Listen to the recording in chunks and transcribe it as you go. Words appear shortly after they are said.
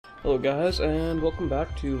Hello guys, and welcome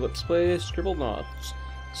back to Let's Play Scribblenauts.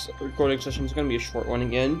 Recording session is going to be a short one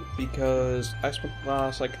again, because I spent the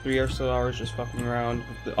last like 3 or so hours just fucking around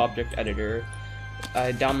with the object editor.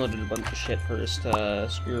 I downloaded a bunch of shit first to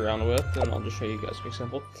screw around with, and I'll just show you guys an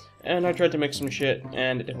example. And I tried to make some shit,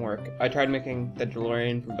 and it didn't work. I tried making the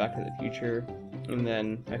DeLorean from Back to the Future, and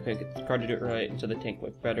then I couldn't get the car to do it right, and so the tank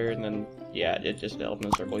worked better, and then, yeah, it just failed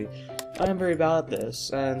miserably. I am very bad at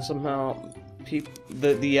this, and somehow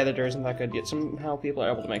the editor isn't that good yet. Somehow people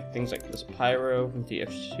are able to make things like this Pyro from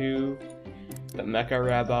TF2, the Mecha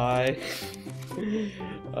Rabbi,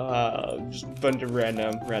 just a bunch of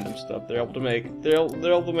random stuff. They're able to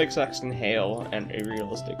make Saxon Hale and a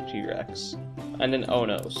realistic T-Rex, and an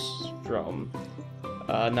Onos from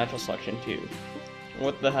Natural Selection 2.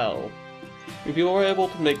 What the hell? I mean, people were able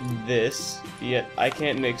to make this, yet I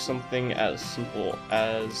can't make something as simple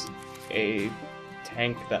as a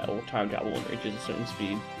tank that will time travel and reaches a certain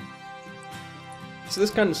speed. So this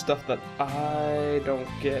kind of stuff that I don't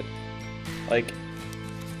get. Like,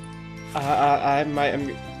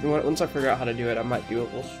 once I figure out how to do it, I might do a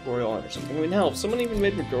little tutorial on it or something. I mean, hell, if someone even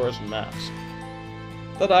made Majora's Mask,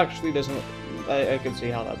 that actually doesn't. I can see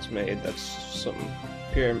how that's made. That's some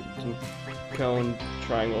pyramid, some cone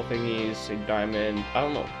triangle thingies, a diamond. I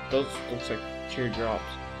don't know. Those looks like teardrops.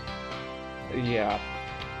 Yeah,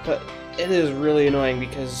 but it is really annoying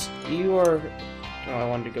because you are. Oh, I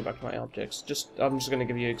wanted to go back to my objects. I'm just gonna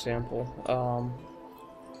give you an example.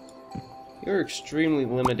 You're extremely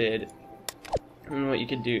limited in what you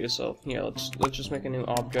can do. So yeah, let's just make a new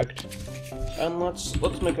object, and let's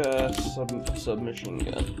make a submachine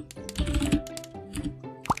gun.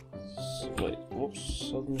 Wait, whoops,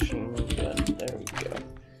 submachine gun. There we go.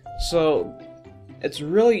 So it's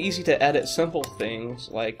really easy to edit simple things,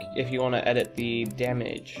 like if you want to edit the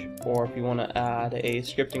damage, or if you want to add a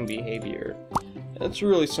scripting behavior. It's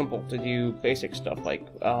really simple to do basic stuff, like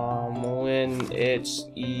when it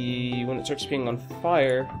starts being on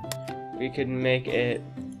fire, we can make it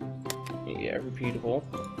repeatable.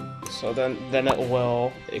 So then it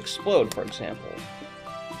will explode, for example.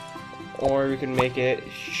 Or we can make it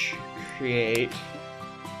create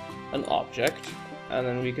an object, and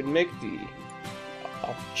then we can make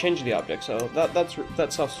change the object. So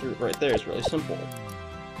that stuff right there is really simple.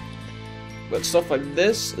 But stuff like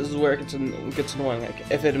this is where it gets annoying.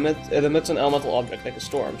 Like if it emits an elemental object like a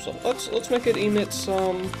storm. So let's make it emit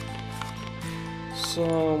some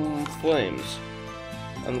flames,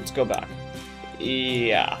 and let's go back.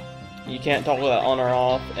 Yeah, you can't toggle that on or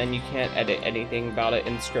off, and you can't edit anything about it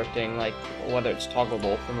in scripting, like whether it's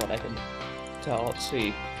toggleable from what I can tell. Let's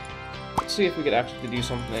see if we could actually do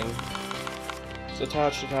something. So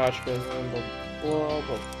attach, blah,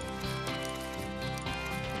 blah,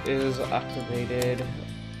 is activated.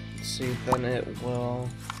 Let's see, then it will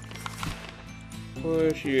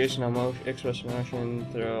push, use no express motion,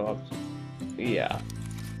 throw up. Yeah,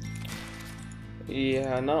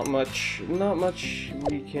 not much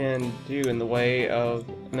we can do in the way of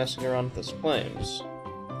messing around with those flames.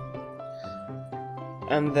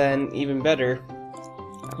 And then, even better,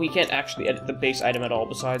 we can't actually edit the base item at all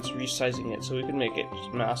besides resizing it, so we can make it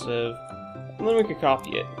just massive, and then we can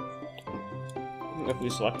copy it if we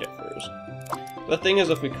select it first. The thing is,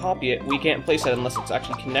 if we copy it, we can't place it unless it's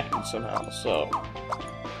actually connected somehow. So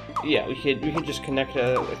yeah, we could just connect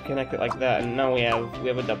it like that, and now we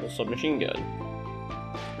have a double submachine gun.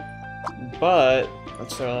 But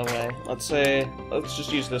let's throw that away. Let's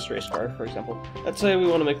just use this race car for example. Let's say we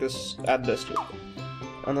want to add this to it,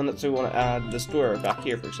 and then let's say we want to add this door back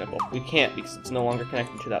here, for example. We can't because it's no longer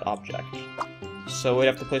connected to that object. So we'd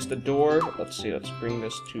have to place the door. Let's see. Let's bring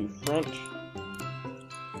this to front.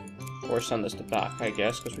 Or send this to back, I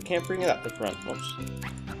guess, because we can't bring it up to front. Oops.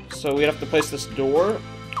 So we'd have to place this door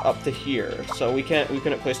up to here. So we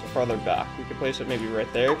couldn't place it farther back. We could place it maybe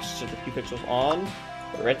right there, because it's just a few pixels on.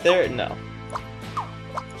 But right there, no.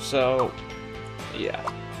 So yeah.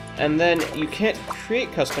 And then you can't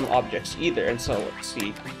create custom objects either. And so let's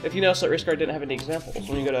see. If you notice that race car didn't have any examples,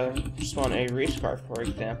 when you go to spawn a race car, for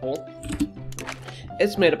example,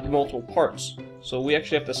 it's made up of multiple parts. So we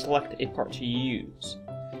actually have to select a part to use.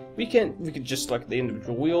 We could just select the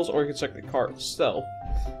individual wheels, or we could select the car itself.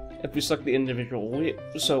 If we select the individual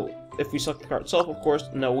if we select the car itself, of course,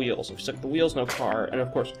 no wheels. If we select the wheels, no car. And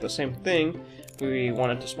of course, the same thing, we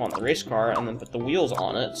wanted to spawn the race car and then put the wheels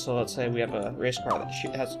on it. So let's say we have a race car that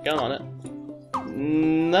has a gun on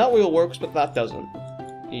it. That wheel works, but that doesn't.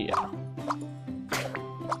 Yeah.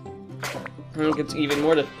 And it gets even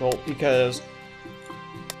more difficult because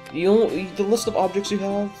the list of objects you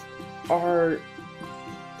have are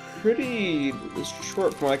pretty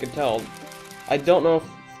short from what I can tell. I don't know if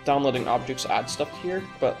downloading objects add stuff here,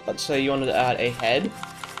 but let's say you wanted to add a head.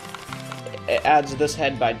 It adds this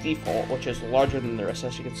head by default, which is larger than the rest,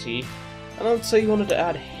 as you can see. And let's say you wanted to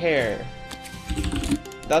add hair.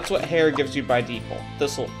 That's what hair gives you by default,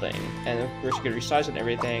 this little thing. And of course you can resize it and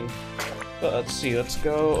everything. But let's see, let's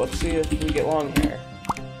see if we get long hair.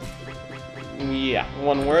 Yeah,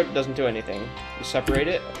 one word, doesn't do anything. You separate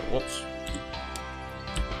it, whoops.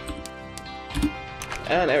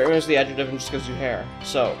 And it removes the adjective and just gives you hair.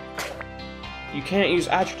 So, you can't use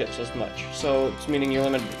adjectives as much, so it's meaning you're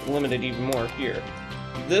limited even more here.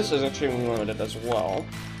 This is extremely limited as well.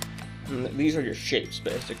 And these are your shapes,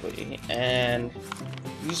 basically, and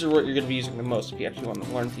these are what you're going to be using the most if you actually want to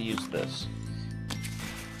learn to use this.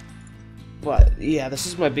 But, yeah, this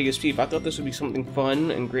is my biggest beef. I thought this would be something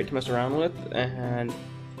fun and great to mess around with, and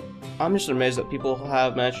I'm just amazed that people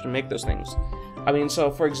have managed to make those things. I mean, so,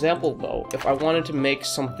 for example, though, if I wanted to make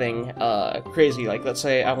something crazy, like, let's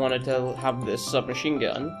say I wanted to have this submachine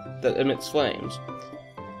gun that emits flames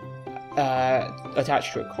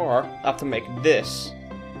attached to a car, I have to make this,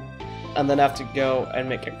 and then I have to go and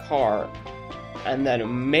make a car, and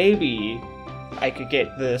then maybe I could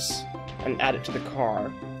get this and add it to the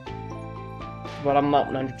car. But I'm not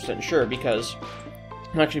 100% sure, because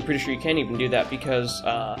I'm actually pretty sure you can't even do that, because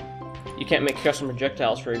you can't make custom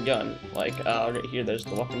projectiles for a gun. Like, right here, there's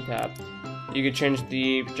the weapon tab. You could change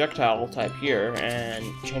the projectile type here, and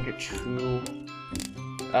change it to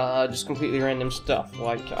just completely random stuff.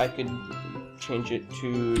 Like, I could change it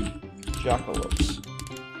to jackalopes.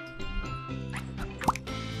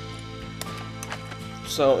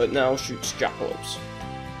 So it now shoots jackalopes.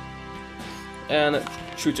 And it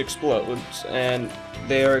shoots explodes, and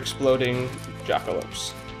they are exploding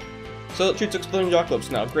jackalopes. So it shoots exploding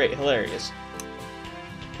jackalopes now. Great, hilarious.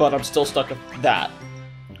 But I'm still stuck with that,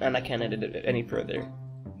 and I can't edit it any further.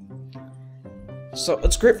 So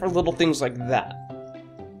it's great for little things like that.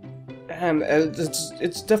 And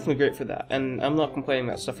it's definitely great for that, and I'm not complaining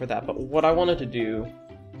about stuff for that, but what I wanted to do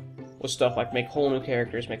was stuff like make whole new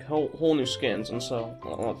characters, make whole new skins, and so,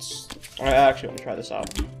 well, I actually want to try this out.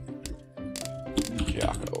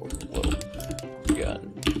 Jackalope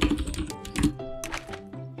gun.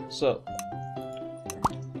 So,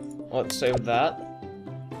 let's save that,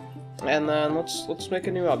 and then let's make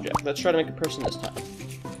a new object. Let's try to make a person this time.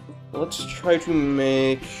 Let's try to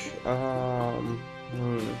make,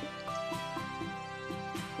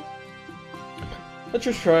 let's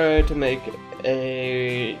just try to make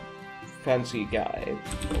a fancy guy.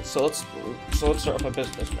 So let's start with a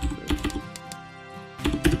businessman.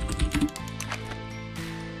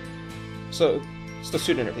 So it's the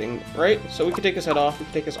suit and everything, right? So we can take his head off, we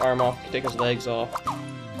can take his arm off, we can take his legs off,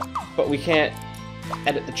 but we can't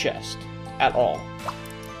edit the chest at all.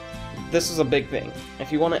 This is a big thing.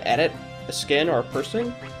 If you want to edit a skin or a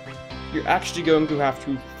person, you're actually going to have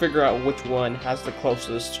to figure out which one has the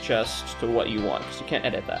closest chest to what you want, because you can't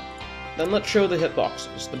edit that. Then let's show the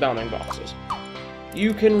hitboxes, the bounding boxes.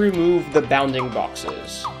 You can remove the bounding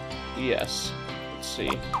boxes. Yes. Let's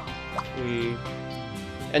see.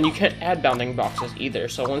 And you can't add bounding boxes either,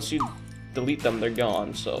 so once you delete them, they're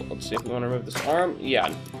gone. So let's see if we want to remove this arm.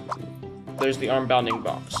 Yeah. There's the arm bounding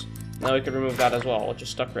box. Now we can remove that as well, which is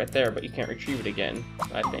stuck right there, but you can't retrieve it again,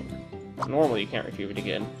 I think. Normally you can't retrieve it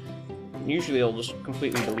again. Usually it'll just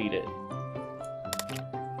completely delete it.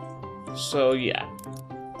 So yeah.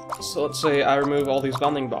 So let's say I remove all these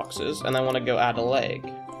bounding boxes, and I want to go add a leg.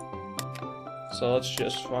 So let's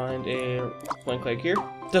just find a blank leg here.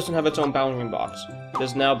 It doesn't have its own bounding box. It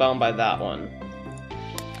is now bound by that one.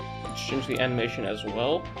 Let's change the animation as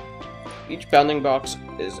well. Each bounding box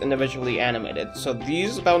is individually animated. So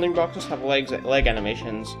these bounding boxes have leg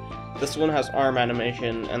animations. This one has arm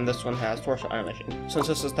animation, and this one has torso animation. Since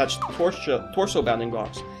this is attached to torso bounding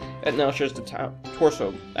box, it now shows the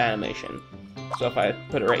torso animation. So if I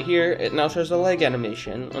put it right here, it now shows the leg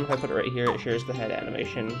animation, and if I put it right here, it shows the head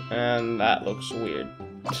animation, and that looks weird.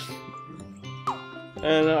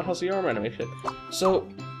 And now it has the arm animation. So,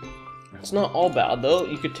 it's not all bad, though.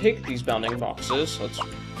 You could take these bounding boxes, let's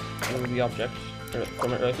remove the object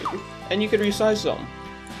from it right here, and you could resize them.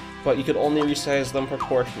 But you could only resize them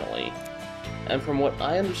proportionally. And from what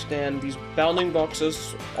I understand, these bounding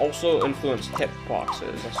boxes also influence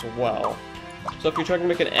hitboxes as well. So if you're trying to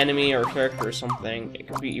make an enemy or a character or something, it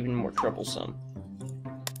could be even more troublesome.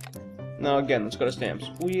 Now again, let's go to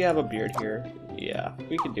stamps. We have a beard here. Yeah,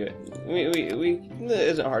 we could do it. It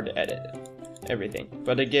isn't hard to edit everything.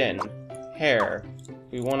 But again, hair.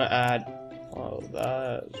 We want to add... Oh,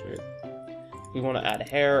 that's weird. We want to add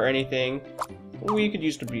hair or anything. We could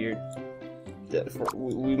use the beard.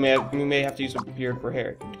 We may have to use a beard for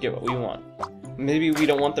hair to get what we want. Maybe we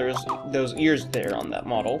don't want those ears there on that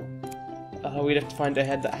model. We'd have to find a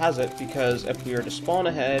head that has it, because if we were to spawn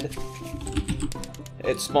a head,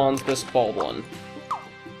 it spawns this bald one,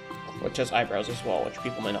 which has eyebrows as well, which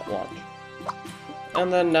people may not want.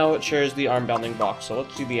 And then now it shares the arm bounding box, so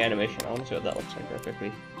let's see the animation. I want to see what that looks like very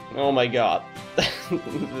quickly. Oh my god.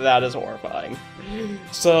 That is horrifying.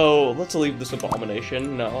 So, let's leave this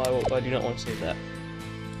abomination. No, I do not want to say that.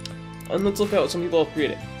 And let's look at what some people have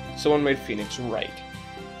created. Someone made Phoenix right.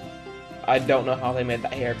 I don't know how they made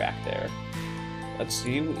that hair back there. Let's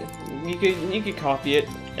see. You could copy it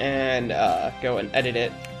and go and edit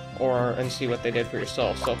it, and see what they did for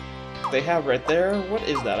yourself. So they have right there. What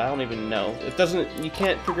is that? I don't even know. It doesn't. You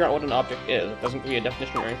can't figure out what an object is. It doesn't give you a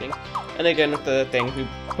definition or anything. And again, with the thing, if you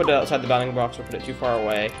put it outside the bounding box or put it too far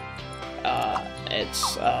away, it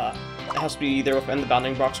has to be either within the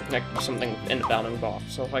bounding box or connected to something in the bounding box.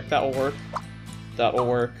 So like that will work. That will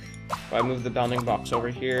work. If I move the bounding box over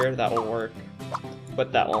here, that will work.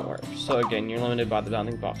 But that won't work. So again, you're limited by the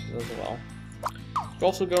bounding boxes as well. You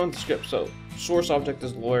also go into script. So source object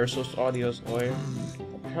is lawyer, source audio is lawyer.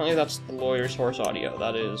 Apparently that's the lawyer source audio.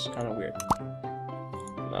 That is kind of weird.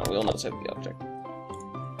 No, we'll not save the object.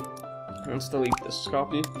 Let's delete this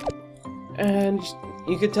copy. And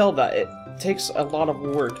you could tell that it takes a lot of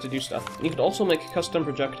work to do stuff. You could also make custom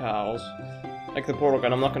projectiles, like the portal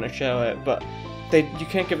gun. I'm not going to show it, but you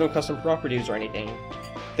can't give them custom properties or anything.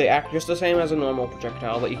 They act just the same as a normal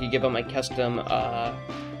projectile, but you could give them a custom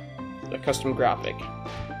graphic.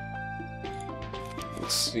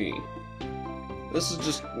 Let's see. This is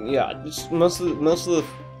just, yeah, just most of the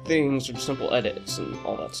things are simple edits and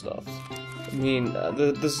all that stuff. I mean,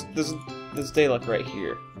 this Dalek right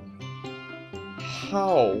here.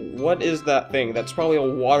 How? What is that thing? That's probably a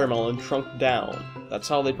watermelon shrunk down. That's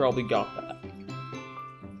how they probably got that.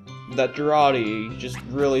 That Girardi, just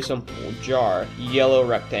really simple. Jar, yellow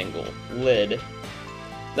rectangle, lid.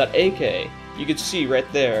 That AK, you could see right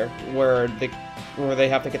there where they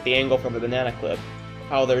have to get the angle for the banana clip.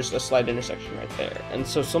 How there's a slight intersection right there. And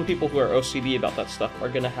so some people who are OCD about that stuff are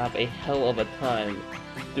gonna have a hell of a time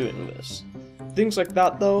doing this. Things like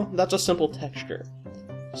that though, that's a simple texture.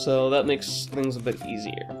 So that makes things a bit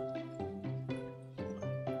easier.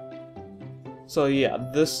 So yeah,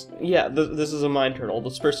 this is a mine turtle.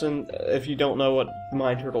 This person, if you don't know what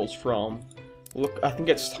mine turtle's from, look, I think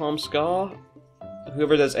it's Tom Ska,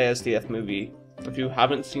 whoever does ASDF movie. If you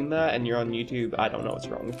haven't seen that and you're on YouTube, I don't know what's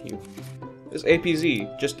wrong with you. It's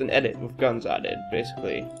APZ, just an edit with guns added,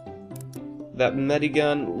 basically. That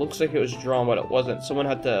medigun looks like it was drawn, but it wasn't. Someone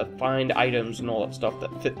had to find items and all that stuff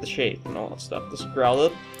that fit the shape and all that stuff. This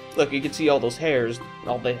Growlithe, look, you can see all those hairs,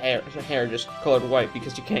 all the hair just colored white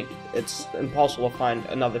because you can't. It's impossible to find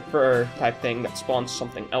another fur type thing that spawns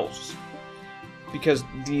something else. Because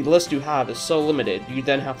the list you have is so limited, you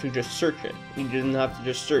then have to just search it. You didn't have to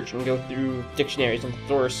just search and go through dictionaries and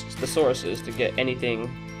thesauruses to get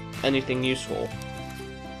anything useful.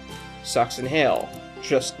 Saxon Hale.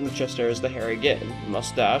 Just there is the hair again.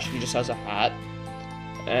 Mustache, he just has a hat.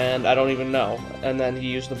 And I don't even know. And then he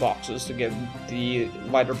used the boxes to give the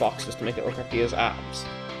lighter boxes to make it look like he has abs.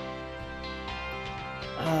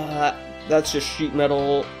 That's just sheet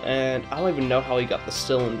metal, and I don't even know how he got the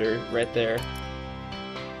cylinder right there.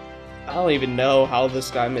 I don't even know how this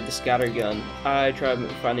guy made the scatter gun. I tried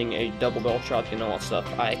finding a double barrel shotgun and all that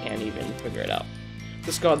stuff. I can't even figure it out.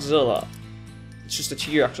 This Godzilla. It's just a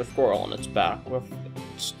T-Rex with coral on its back, with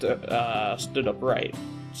stood upright,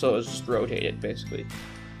 so it's just rotated, basically.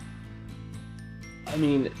 I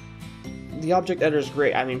mean, the object editor is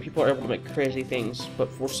great. I mean, people are able to make crazy things,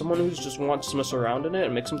 but for someone who just wants to mess around in it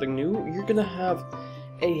and make something new, you're gonna have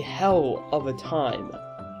a hell of a time.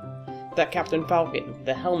 That Captain Falcon,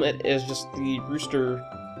 the helmet is just the rooster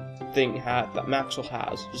thing hat that Maxwell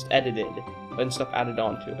has, just edited, and stuff added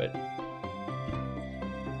onto it.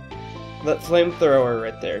 That flamethrower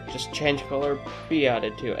right there, just change color, be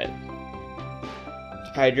added to it.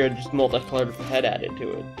 Hydra, just multicolored with the head added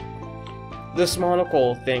to it. This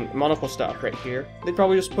monocle stash right here, they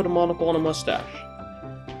probably just put a monocle on a mustache.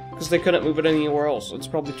 Because they couldn't move it anywhere else, it's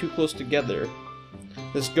probably too close together.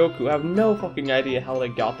 This Goku, I have no fucking idea how they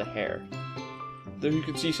got the hair. There you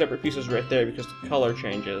can see separate pieces right there because the color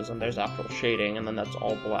changes, and there's actual shading, and then that's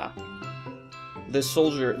all black. This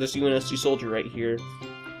soldier, this UNSC soldier right here,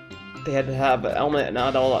 they had to have an helmet and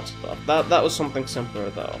add all that stuff. That was something simpler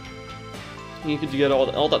though. You could get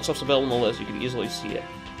all that stuff's available on the list, you could easily see it.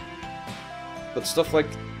 But stuff like,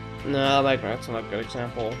 nah, that's not a good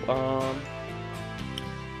example.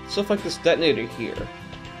 Stuff like this detonator here.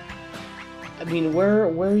 I mean, where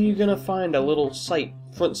are you gonna find a little sight,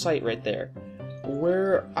 front sight right there?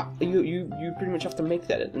 where you pretty much have to make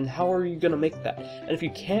that, and how are you gonna make that? And if you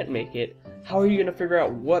can't make it, how are you gonna figure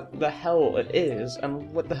out what the hell it is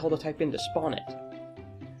and what the hell to type in to spawn it?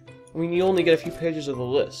 I mean, you only get a few pages of the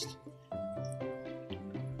list.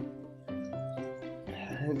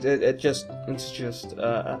 It's just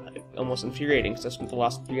almost infuriating, because I spent the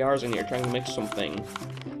last 3 hours in here trying to make something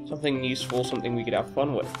useful, something we could have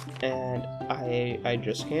fun with, and I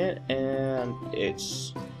just can't, and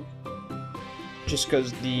it's just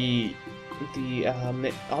because the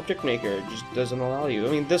object maker just doesn't allow you. I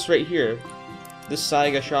mean, this right here, this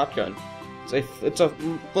Saiga shotgun, it's a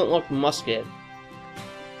flintlock musket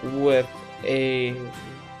with a,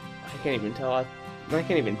 I can't even tell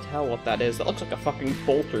what that is. That looks like a fucking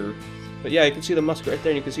bolter. But yeah, you can see the musket right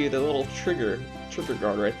there, and you can see the little trigger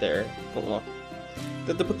guard right there. Flintlock. They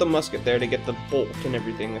had to put the musket there to get the bolt and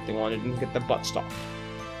everything that they wanted, and get the butt stop.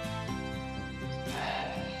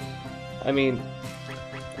 I mean,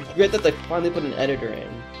 it's great that they finally put an editor in,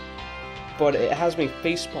 but it has me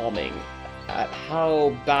facepalming at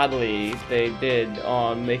how badly they did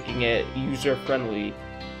on making it user-friendly.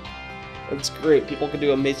 It's great, people can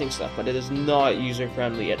do amazing stuff, but it is not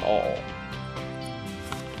user-friendly at all.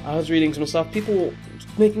 I was reading some stuff, people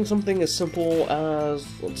making something as simple as,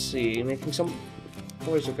 let's see,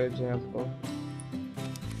 where's a good example?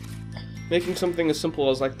 Making something as simple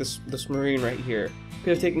as like this marine right here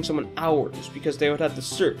could have taken someone hours, because they would have to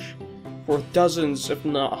search for dozens, if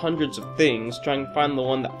not hundreds of things, trying to find the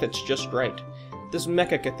one that fits just right. This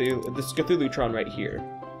Mecha Cthulhu, this Cthulhu-tron right here,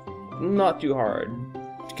 not too hard,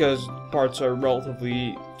 because parts are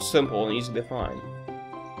relatively simple and easy to find,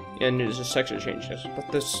 and there's just texture changes. But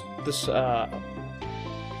this let's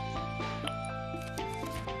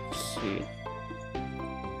see.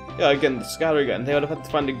 Yeah, again, the scatter gun. They would have had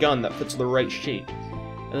to find a gun that fits the right shape,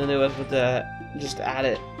 and then they would have to just add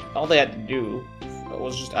it. All they had to do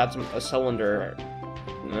was just add a cylinder,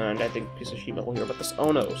 and I think a piece of sheet metal here. But this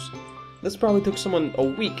Onos, this probably took someone a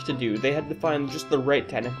week to do. They had to find just the right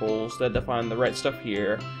tentacles. They had to find the right stuff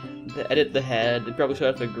here. To edit the head. They probably should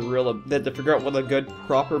have the gorilla. They had to figure out what a good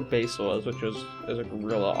proper base was, which is a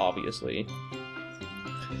gorilla, obviously.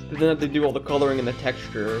 They then have to do all the coloring and the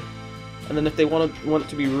texture. And then if they want it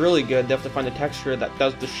to be really good, they have to find a texture that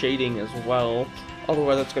does the shading as well.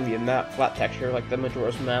 Otherwise, it's going to be a matte, flat texture like the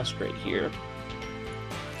Majora's Mask right here.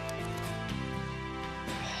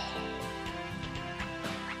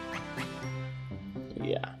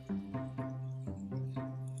 Yeah.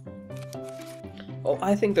 Well,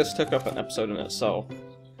 I think this took up an episode in itself.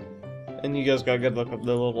 And you guys got a good look at the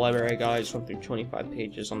little library guide. I just went through 25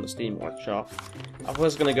 pages on the Steam Workshop. I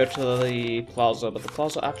was gonna go to the Plaza, but the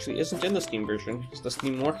Plaza actually isn't in the Steam version, because the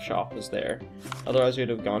Steam Workshop is there. Otherwise, you'd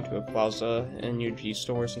have gone to a Plaza and your G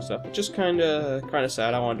stores and stuff, which is kinda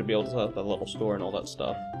sad. I wanted to be able to have the little store and all that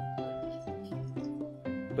stuff.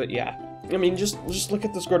 But yeah, I mean, just look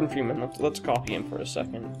at this Gordon Freeman. Let's copy him for a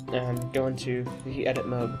second and go into the edit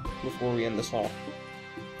mode before we end this off.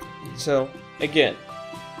 So again,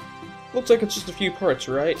 looks like it's just a few parts,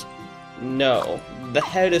 right? No, the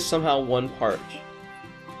head is somehow one part.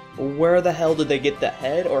 Where the hell did they get that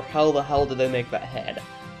head, or how the hell did they make that head?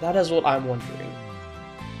 That is what I'm wondering.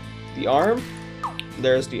 The arm?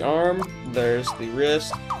 There's the arm, there's the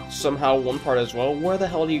wrist, somehow one part as well. Where the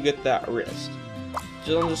hell do you get that wrist?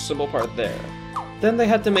 Just a simple part there. Then they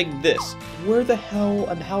had to make this. Where the hell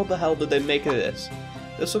and how the hell did they make this?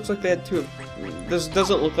 This looks like they had to have... This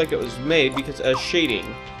doesn't look like it was made because it has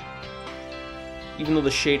shading. Even though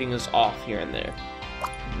the shading is off here and there.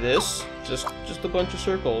 This, just a bunch of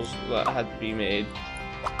circles that had to be made.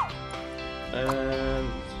 And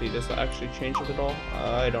let's see, does that actually change it at all?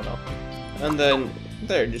 I don't know. And then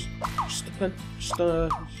there, just add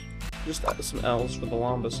some L's for the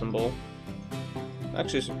lambda symbol. I'm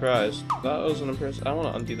actually surprised. That was an impressive. I want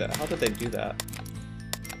to undo that. How did they do that?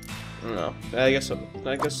 I don't know. I guess the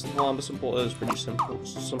lambda symbol is pretty simple.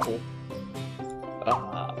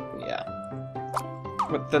 Yeah.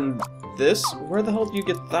 But then this, where the hell do you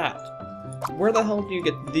get that? Where the hell do you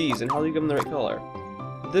get these, and how do you give them the right color?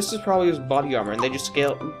 This is probably his body armor, and they just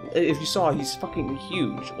scale. If you saw, he's fucking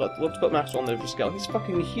huge. Let's put Maxwell on there for scale. He's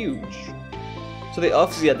fucking huge. So they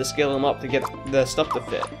obviously had to scale him up to get the stuff to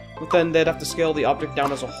fit. But then they'd have to scale the object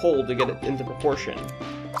down as a whole to get it into proportion.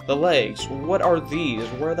 The legs, what are these?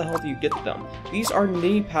 Where the hell do you get them? These are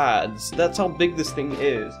knee pads. That's how big this thing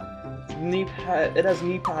is. It has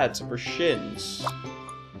knee pads for shins.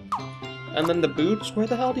 And then the boots, where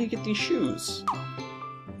the hell do you get these shoes?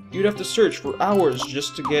 You'd have to search for hours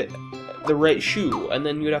just to get the right shoe, and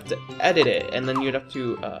then you'd have to edit it, and then you'd have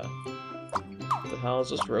to, what the hell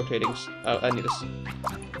is this rotating? Oh, I need this.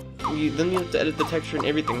 then you have to edit the texture and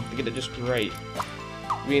everything to get it just right.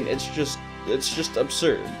 I mean, it's just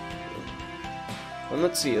absurd. And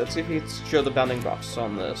let's see if we can show the bounding boxes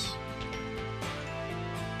on this.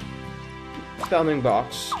 Bounding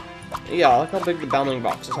box. Yeah, look how big the bounding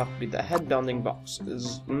boxes have to be. The head bounding box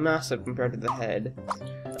is massive compared to the head.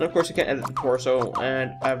 And of course you can't edit the torso,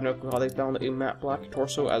 and I have no clue how they found a matte black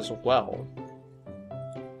torso as well.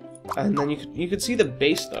 And then you could see the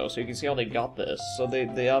base though, so you can see how they got this. So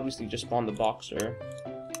they obviously just spawned the boxer.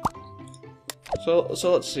 So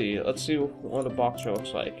let's see what a boxer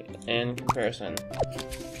looks like in comparison.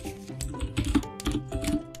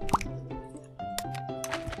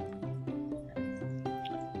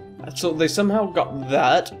 So they somehow got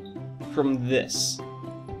that from this.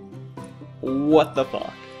 What the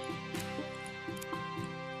fuck?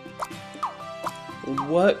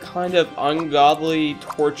 What kind of ungodly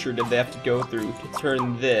torture did they have to go through to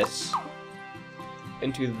turn this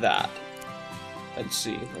into that? Let's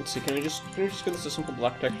see. Can we just give this a simple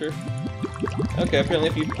black texture? Okay, apparently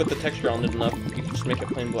if you put the texture on it enough, you can just make it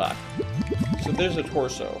plain black. So there's a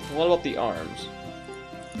torso. What about the arms?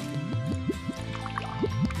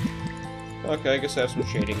 Okay, I guess I have some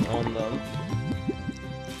shading on them.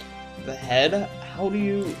 The head? How do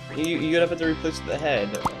you'd have to replace the head.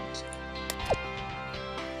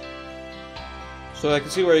 So I can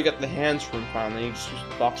see where you got the hands from finally, you just use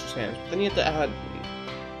the boxer's hands. But then you have to add...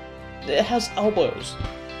 It has elbows.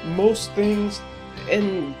 Most things,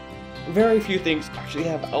 and very few things actually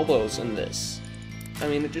have elbows in this. I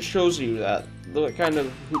mean, it just shows you that, the kind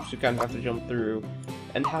of hoops you kind of have to jump through,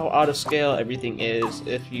 and how out of scale everything is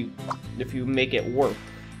if you make it work.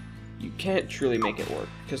 You can't truly make it work,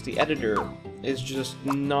 because the editor is just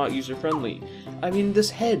not user-friendly. I mean, this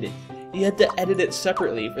head, you had to edit it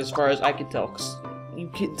separately, as far as I could tell,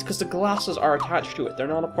 because the glasses are attached to it. They're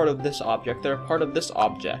not a part of this object, they're a part of this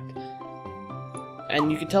object. And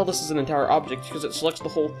you can tell this is an entire object because it selects the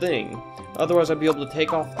whole thing. Otherwise, I'd be able to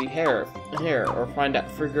take off the hair, or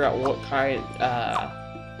figure out what kind,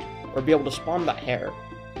 or be able to spawn that hair,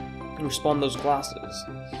 and spawn those glasses.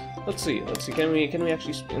 Let's see, can we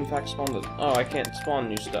actually, in fact, spawn the... Oh, I can't spawn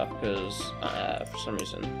new stuff, because, for some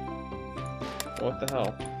reason. What the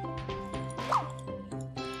hell?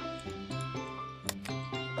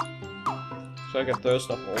 So I can throw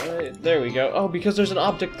stuff away. There we go. Oh, because there's an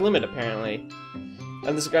object limit, apparently.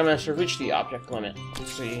 And this guy managed to reach the object limit.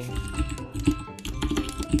 Let's see.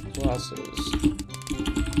 Glasses.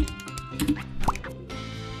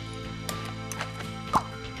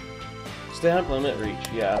 Stamp limit reach,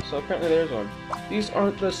 yeah, so apparently there's one. These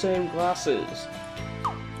aren't the same glasses.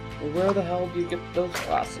 Where the hell do you get those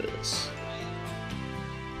glasses?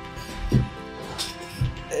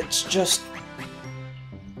 It's just...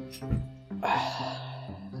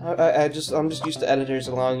 I'm just used to editors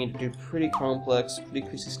allowing you to do pretty complex, pretty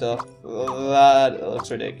crazy stuff. That looks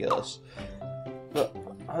ridiculous. But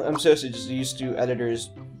I'm seriously just used to editors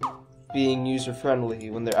being user-friendly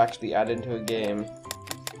when they're actually added into a game.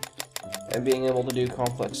 And being able to do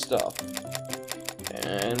complex stuff.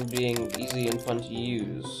 And being easy and fun to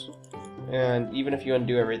use. And even if you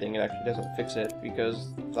undo everything, it actually doesn't fix it, because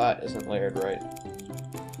that isn't layered right.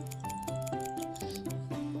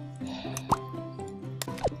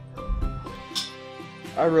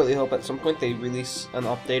 I really hope at some point they release an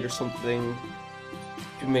update or something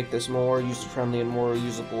to make this more user-friendly and more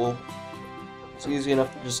usable. It's easy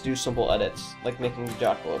enough to just do simple edits, like making the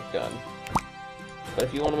jackalope gun. But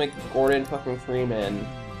if you want to make Gordon fucking Freeman,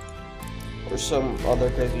 or some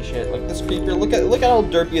other crazy shit, like this creeper, look at how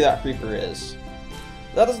derpy that creeper is.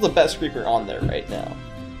 That is the best creeper on there right now.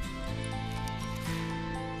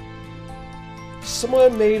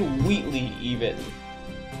 Someone made Wheatley even.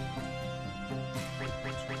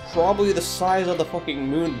 Probably the size of the fucking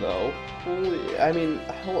moon, though. Holy, I mean,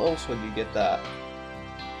 how else would you get that?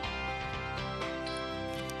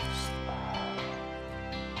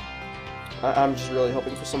 I'm just really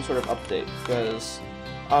hoping for some sort of update, because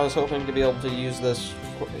I was hoping to be able to use this,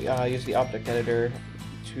 use the object editor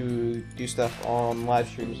to do stuff on live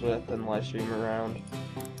streams with, and live stream around,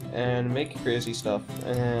 and make crazy stuff,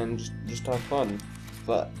 and just have fun.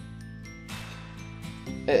 But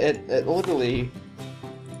it literally...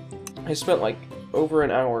 I spent like over an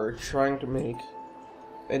hour trying to make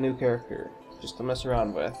a new character, just to mess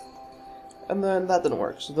around with. And then that didn't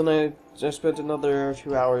work, so then I spent another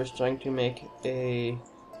 2 hours trying to make a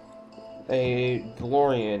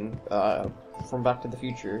DeLorean from Back to the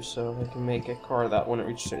Future, so I can make a car that when it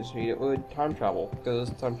reached a certain speed it would time travel, because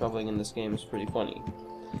time traveling in this game is pretty funny.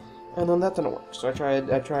 And then that didn't work, so I tried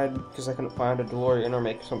because I couldn't find a DeLorean or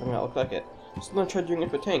make something that looked like it. So then I tried doing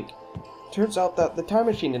it with a tank. turns out that the time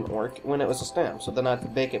machine didn't work when it was a stamp, so then I had to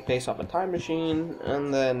make it based off a time machine,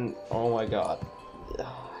 and then, oh my god.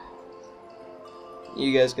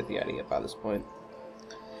 You guys get the idea by this point.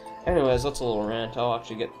 Anyways, that's a little rant. I'll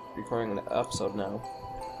actually get recording an episode now.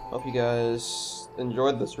 Hope you guys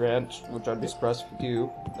enjoyed this rant, which I'd be surprised if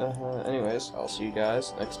you do. Anyways, I'll see you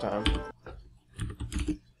guys next time.